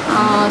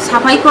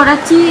সাফাই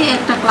করাচ্ছি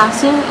একটা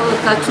ক্লাসে, ওই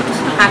ছোটো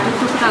ছোটো কাঠের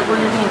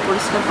টুকরাগুলো নিয়ে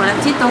পরিষ্কার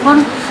করাচ্ছি, তখন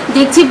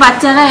দেখছি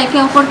বাচ্চারা একে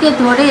অপরকে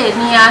ধরে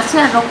নিয়ে আসে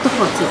আর রক্ত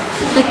পড়ছে।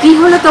 তো কী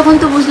হলো তখন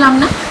তো বুঝলাম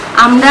না।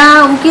 আমরা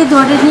ওকে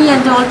ধরে নিয়ে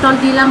জল টল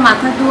দিলাম,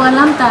 মাথা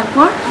ধোয়ালাম,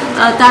 তারপর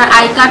তার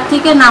আই কার্ড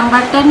থেকে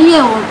নাম্বারটা নিয়ে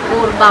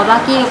ওর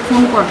বাবাকে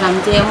ফোন করলাম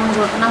যে এমন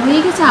ঘটনা হয়ে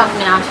গেছে,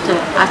 আপনি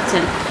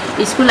আসছেন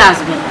স্কুলে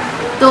আসবেন।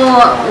 তো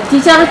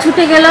টিচারও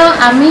ছুটে গেল,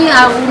 আমি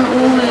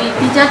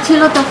টিচার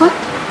ছিল তখন,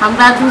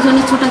 আমরা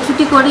দুজনে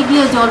ছুটাছুটি করে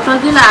গিয়ে জল টল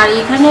দিল। আর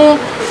এখানে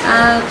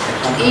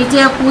এই যে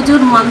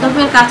পুজোর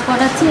মণ্ডপের কাজ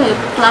করাচ্ছে,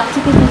 ক্লাব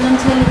থেকে দুজন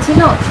ছেলে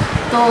ছিল,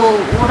 তো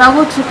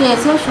ওরাও ছুটে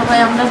এসে সবাই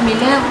আমরা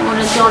মিলে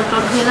ওরা জল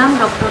টল দিলাম,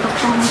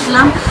 রক্ত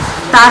মুছলাম,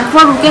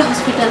 তারপর ওকে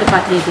হসপিটালে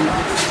পাঠিয়ে দিলাম।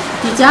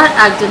 টিচার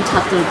একজন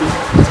ছাত্র দিয়ে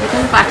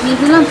হসপিটালে পাঠিয়ে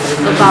দিলাম।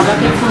 তো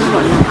বাবাকে ফোন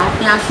করলাম,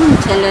 আপনি আসুন,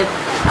 ছেলের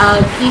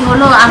কি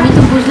হলো আমি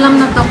তো বুঝলাম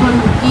না তখন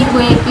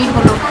কি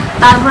হলো।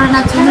 তারপরে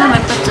না শুনলাম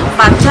একটা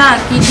বাচ্চা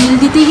কি ঢিল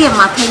দিতে গিয়ে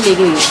মাথায়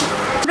লেগে গেছে।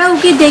 আমরা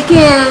ওকে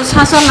দেখে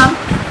শাসালাম,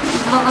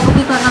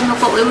 বকাবকি করলাম,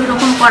 ওই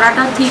রকম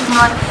করাটা ঠিক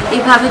নয়,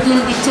 এইভাবে ঢিল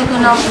দিচ্ছে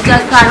কেন,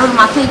 যার কারোর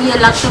মাথায় গিয়ে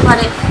লাগতে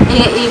পারে,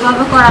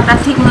 এইভাবে করাটা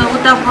ঠিক নয়।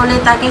 ওটা বলে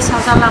তাকে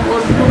শাসালাম।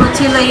 ওর বোনও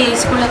ছিল এই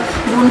স্কুলে,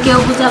 বোনকেও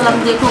বুঝালাম,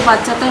 দেখো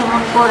বাচ্চাটা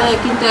এমন করে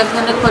কিন্তু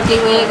একজনের ক্ষতি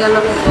হয়ে গেল,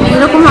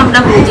 এরকম আমরা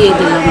বুঝিয়ে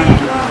দিলাম আর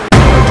কি।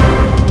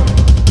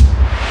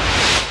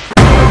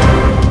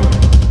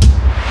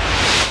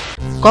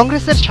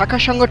 কংগ্রেসের শাখা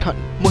সংগঠন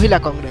মহিলা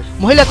কংগ্রেস।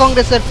 মহিলা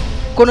কংগ্রেসের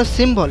কোনো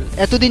সিম্বল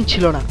এতদিন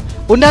ছিল না,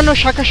 অন্যান্য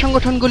শাখা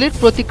সংগঠনগুলির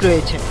প্রতীক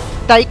রয়েছে।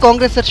 তাই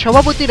কংগ্রেসের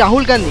সভাপতি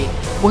রাহুল গান্ধী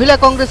মহিলা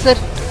কংগ্রেসের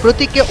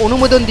প্রতীককে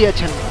অনুমোদন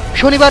দিয়েছেন।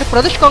 শনিবার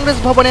প্রদেশ কংগ্রেস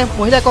ভবনে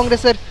মহিলা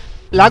কংগ্রেসের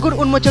লাগোর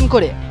উন্মোচন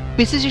করে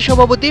পিসিসি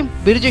সভাপতি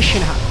বীরজি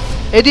সিনহা।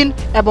 এদিন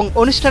এবং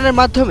অনুষ্ঠানের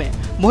মাধ্যমে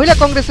মহিলা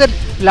কংগ্রেসের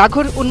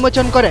লাগোর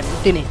উন্মোচন করেন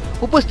তিনি।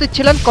 উপস্থিত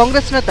ছিলেন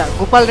কংগ্রেস নেতা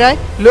গোপাল রায়,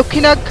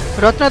 লক্ষ্মীনাগ,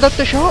 রত্না দত্ত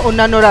সহ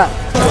অন্যান্যরা।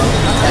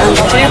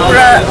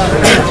 ত্রিপুরা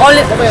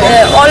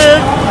অল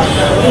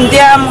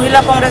ইন্ডিয়া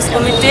মহিলা কংগ্রেস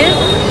কমিটির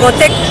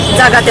প্রত্যেক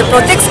জায়গাতে,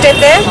 প্রত্যেক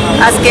স্টেটে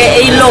আজকে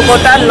এই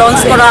লোগোটা লঞ্চ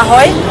করা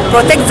হয়।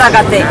 প্রত্যেক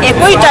জায়গাতে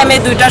একই টাইমে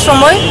 2টার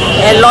সময়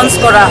লঞ্চ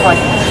করা হয়।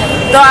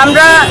 তো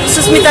আমরা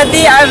সুস্মিতা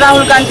দি আর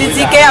রাহুল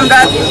গান্ধীজিকে আমরা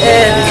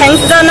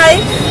থ্যাঙ্কস জানাই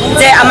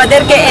যে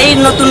আমাদেরকে এই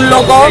নতুন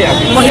লোগো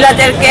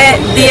মহিলাদেরকে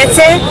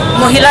দিয়েছে।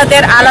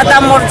 মহিলাদের আলাদা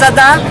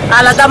মর্যাদা,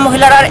 আলাদা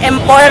মহিলার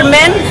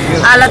এম্পাওয়ারমেন্ট,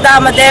 আলাদা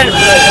আমাদের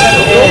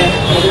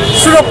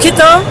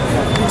সুরক্ষিত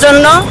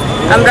জন্য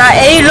আমরা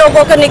এই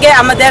লোগোকে নিয়ে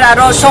আমাদের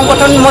আরো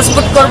সংগঠন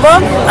মজবুত করব,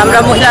 আমরা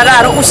মহিলারা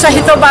আরো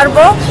উৎসাহিত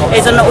বাড়বো।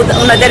 এই জন্য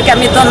ওনাদেরকে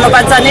আমি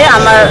ধন্যবাদ জানিয়ে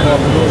আমার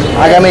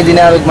আগামী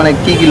দিনে আরো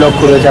কি কি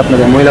লক্ষ্য রয়েছে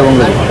আপনাদের মহিলা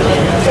কংগ্রেস?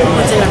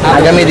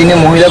 আগামী দিনে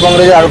মহিলা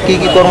কংগ্রেসে আরো কি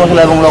কি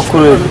কর্মশালা এবং লক্ষ্য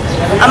রয়েছে?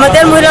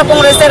 আমাদের মহিলা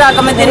কংগ্রেসের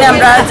আগামী দিনে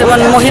আমরা যেমন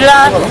মহিলা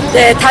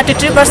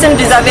 33%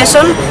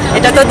 রিজার্ভেশন,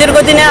 এটা তো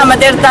দীর্ঘদিনে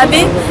আমাদের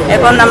দাবি।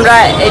 এখন আমরা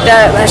এটা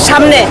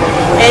সামনে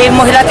এই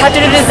মহিলা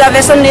 30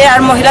 রিজার্ভেশন নিয়ে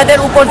আর মহিলাদের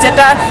উপর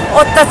যেটা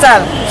অত্যাচার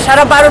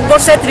সারা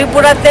ভারতবর্ষে,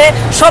 ত্রিপুরাতে,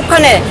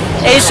 সবখানে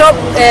এইসব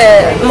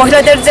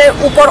মহিলাদের যে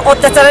উপর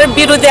অত্যাচারের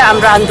বিরুদ্ধে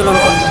আমরা আন্দোলন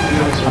করব।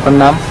 আপনার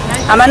নাম?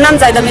 আমার নাম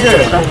জায়দামি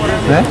ত্রিপুরা।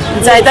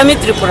 জায়দামি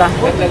ত্রিপুরা।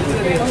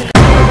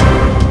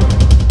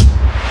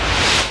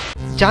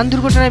 যান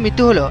দুর্ঘটনায়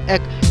মৃত্যু হলো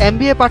এক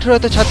MBA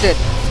পাঠরত ছাত্রের।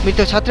 মৃত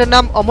ছাত্রের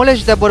নাম অমলেশ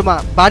দেববর্মা,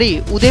 বাড়ি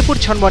উদয়পুর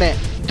ছনবনে।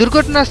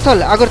 দুর্ঘটনাস্থল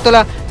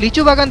আগরতলা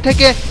লিচু বাগান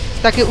থেকে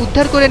তাকে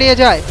উদ্ধার করে নিয়ে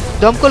যায়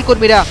দমকল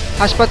কর্মীরা।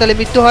 হাসপাতালে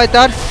মৃত্যু হয়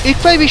তার।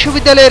 ইকফাই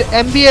বিশ্ববিদ্যালয়ের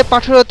MBA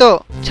পাঠরত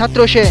ছাত্র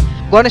সে।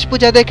 গণেশ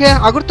পূজা দেখে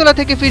আগরতলা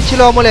থেকে ফিরছিল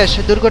অমলেশ।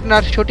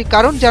 দুর্ঘটনার সঠিক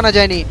কারণ জানা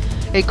যায়নি।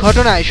 এই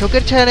ঘটনায়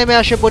শোকের ছায়া নেমে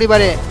আসে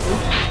পরিবারে।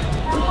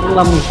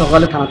 শুনলাম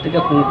সকালে থানা থেকে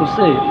ফোন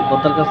করছে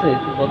বদ্দার কাছে,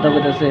 বদ্দা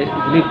বলতেছে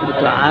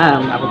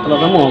আগরতলা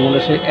যাবো,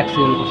 অমলেশে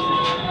অ্যাক্সিডেন্ট করছে।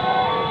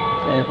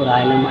 এরপর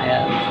আইলাম,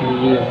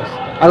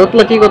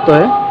 আগরতলা কি করতে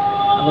হয়?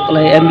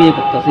 আগরতলায় MBA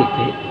করতে আছে।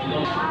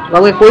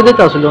 আমাকে কই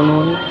দিতে আসলে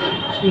অনুমানিক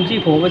শুনছি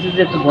খবর পাইছি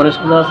যে একটা গণেশ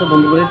পূজা আছে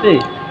বন্ধু বাড়িতে,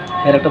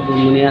 এর একটা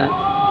বন্ধুনিয়া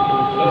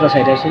পূজা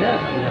সাইডে আসে।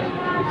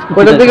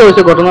 কয়টার দিকে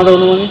হয়েছে ঘটনাটা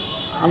অনুমানিক?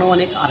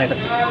 আনুমানিক 2:30টার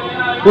দিকে।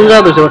 কোন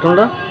জায়গায় হয়েছে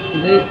ঘটনাটা?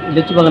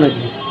 লিচু বাগানের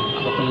দিকে।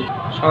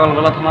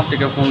 সকালবেলা থানার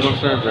থেকে ফোন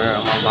করছে যে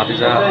আমার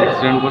ভাতিজা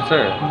অ্যাক্সিডেন্ট করছে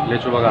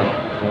লিচু বাগান।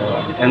 তো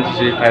NCC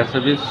ফায়ার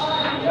সার্ভিস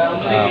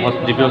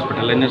জিপি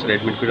হসপিটালে নিয়ে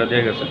অ্যাডমিট করে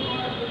দিয়ে গেছে।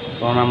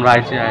 তখন আমরা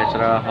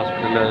আইসিরা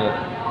হসপিটালে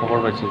খবর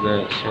পাইছি যে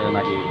সে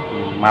নাকি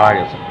মারা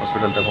গেছে।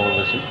 হসপিটালতে খবর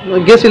পাইছি।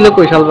 গেছিল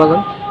কই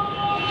শালবাগান?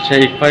 সে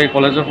ইকফাই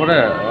কলেজে পড়ে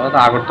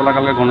আগরতলা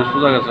কালকে গণেশ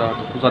পূজা গেছে,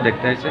 হয়তো পূজা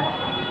দেখতে আইছে,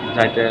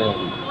 যাইতে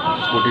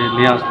স্কুটি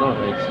নিয়ে আসলো,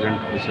 অ্যাক্সিডেন্ট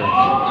হয়েছে।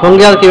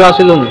 সঙ্গে আর কেউ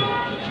আসিল না?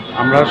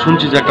 আমরা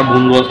শুনছি যে একটা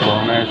বন্ধু আসলো,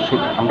 মানে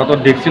আমরা তো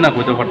দেখছি না,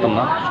 কইতে পারতাম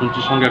না, শুনছি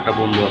সঙ্গে একটা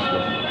বন্ধু আসলো।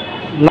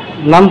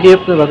 নাম কি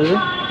আপনার বাড়িতে?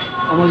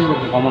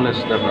 অমলেশ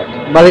দেবরাজ।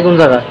 বাড়ি কোন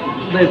জায়গায়?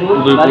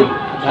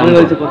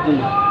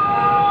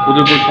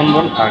 উদয়পুর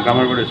সম্বল আর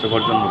গ্রামের বাড়ি হচ্ছে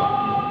গর্জনমূলা।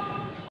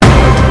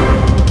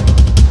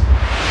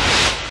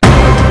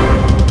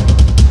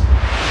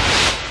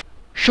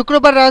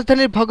 শুক্রবার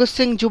রাজধানীর ভগৎ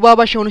সিং যুব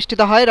আবাসে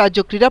অনুষ্ঠিত হয় রাজ্য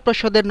ক্রীড়া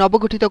পর্ষদের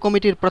নবগঠিত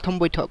কমিটির প্রথম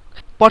বৈঠক।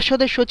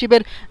 পর্ষদের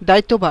সচিবের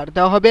দায়িত্বভার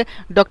দেওয়া হবে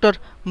ডক্টর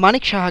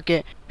মানিক সাহাকে।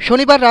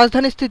 শনিবার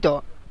রাজধানীস্থিত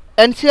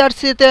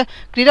NCRC-তে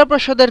ক্রীড়া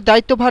পর্ষদের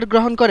দায়িত্বভার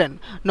গ্রহণ করেন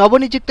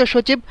নবনিযুক্ত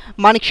সচিব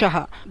মানিক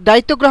সাহা।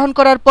 দায়িত্ব গ্রহণ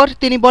করার পর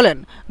তিনি বলেন,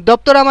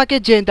 দপ্তর আমাকে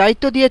যে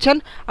দায়িত্ব দিয়েছেন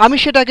আমি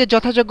সেটাকে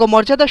যথাযোগ্য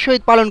মর্যাদার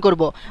সহিত পালন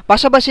করব।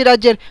 পাশাপাশি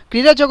রাজ্যের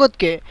ক্রীড়া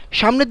জগৎকে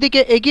সামনের দিকে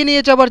এগিয়ে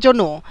নিয়ে যাওয়ার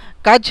জন্য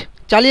কাজ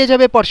চালিয়ে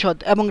যাবে পর্ষদ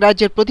এবং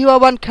রাজ্যের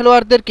প্রতিভাবান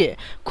খেলোয়াড়দেরকে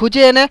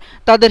খুঁজে এনে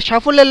তাদের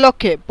সাফল্যের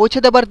লক্ষ্যে পৌঁছে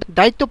দেবার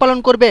দায়িত্ব পালন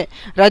করবে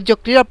রাজ্য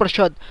ক্রীড়া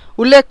পর্ষদ।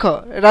 উল্লেখ্য,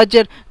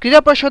 রাজ্যের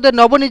ক্রীড়া পর্ষদের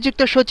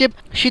নবনিযুক্ত সচিব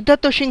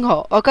সিদ্ধার্থ সিংহ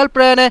অকাল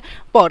প্রয়াণের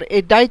পর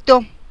এই দায়িত্ব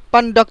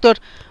পান ডক্টর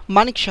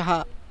মানিক সাহা।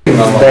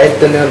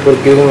 দায়িত্ব নেওয়ার পর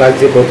কিরকম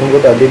লাগছে প্রথম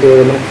কথা, দ্বিতীয়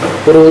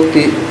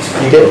পরবর্তী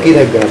স্টেপ কি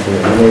থাকবে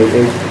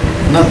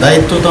না?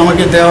 দায়িত্ব তো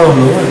আমাকে দেওয়া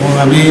হলো এবং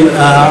আমি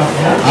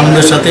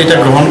আনন্দের সাথে এটা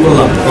গ্রহণ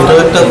করলাম। এটাও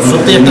একটা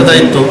সত্যি একটা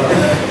দায়িত্ব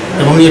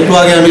এবং একটু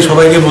আগে আমি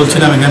সবাইকে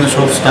বলছিলাম, এখানে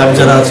সব স্টাফ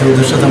যারা আছে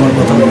ওদের সাথে আমার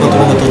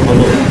কথোপকথন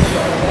হলো,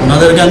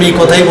 ওনাদেরকে আমি এই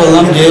কথাই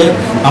বললাম যে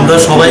আমরা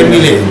সবাই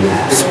মিলে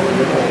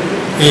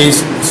এই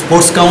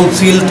স্পোর্টস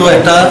কাউন্সিল তো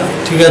একটা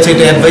ঠিক আছে,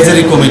 এটা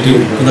advisory committee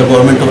to the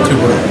government of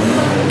Tripura,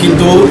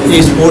 কিন্তু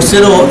এই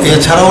স্পোর্টসেরও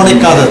এছাড়াও অনেক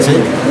কাজ আছে,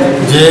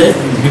 যে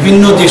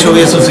বিভিন্ন যেসব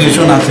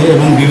অ্যাসোসিয়েশন আছে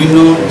এবং বিভিন্ন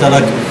যারা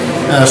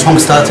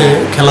সংস্থা আছে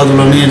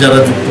খেলাধুলা নিয়ে যারা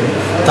যুক্ত,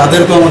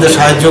 তাদেরকেও আমাদের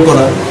সাহায্য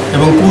করা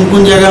এবং কোন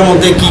কোন জায়গার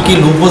মধ্যে কি কি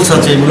লুপহোলস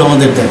আছে এগুলো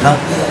আমাদের দেখা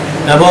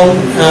এবং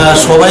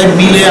সবাই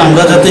মিলে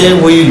আমরা যাতে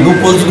ওই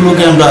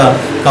লুপহোলসগুলোকে আমরা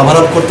কাভার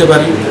আপ করতে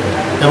পারি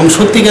এবং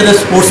সত্যিকারের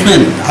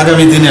স্পোর্টসম্যান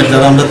আগামী দিনের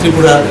যারা আমরা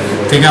ত্রিপুরা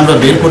থেকে আমরা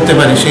বের করতে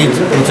পারি, সেই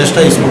প্রচেষ্টা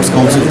স্পোর্টস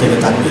কাউন্সিল থেকে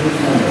থাকবে।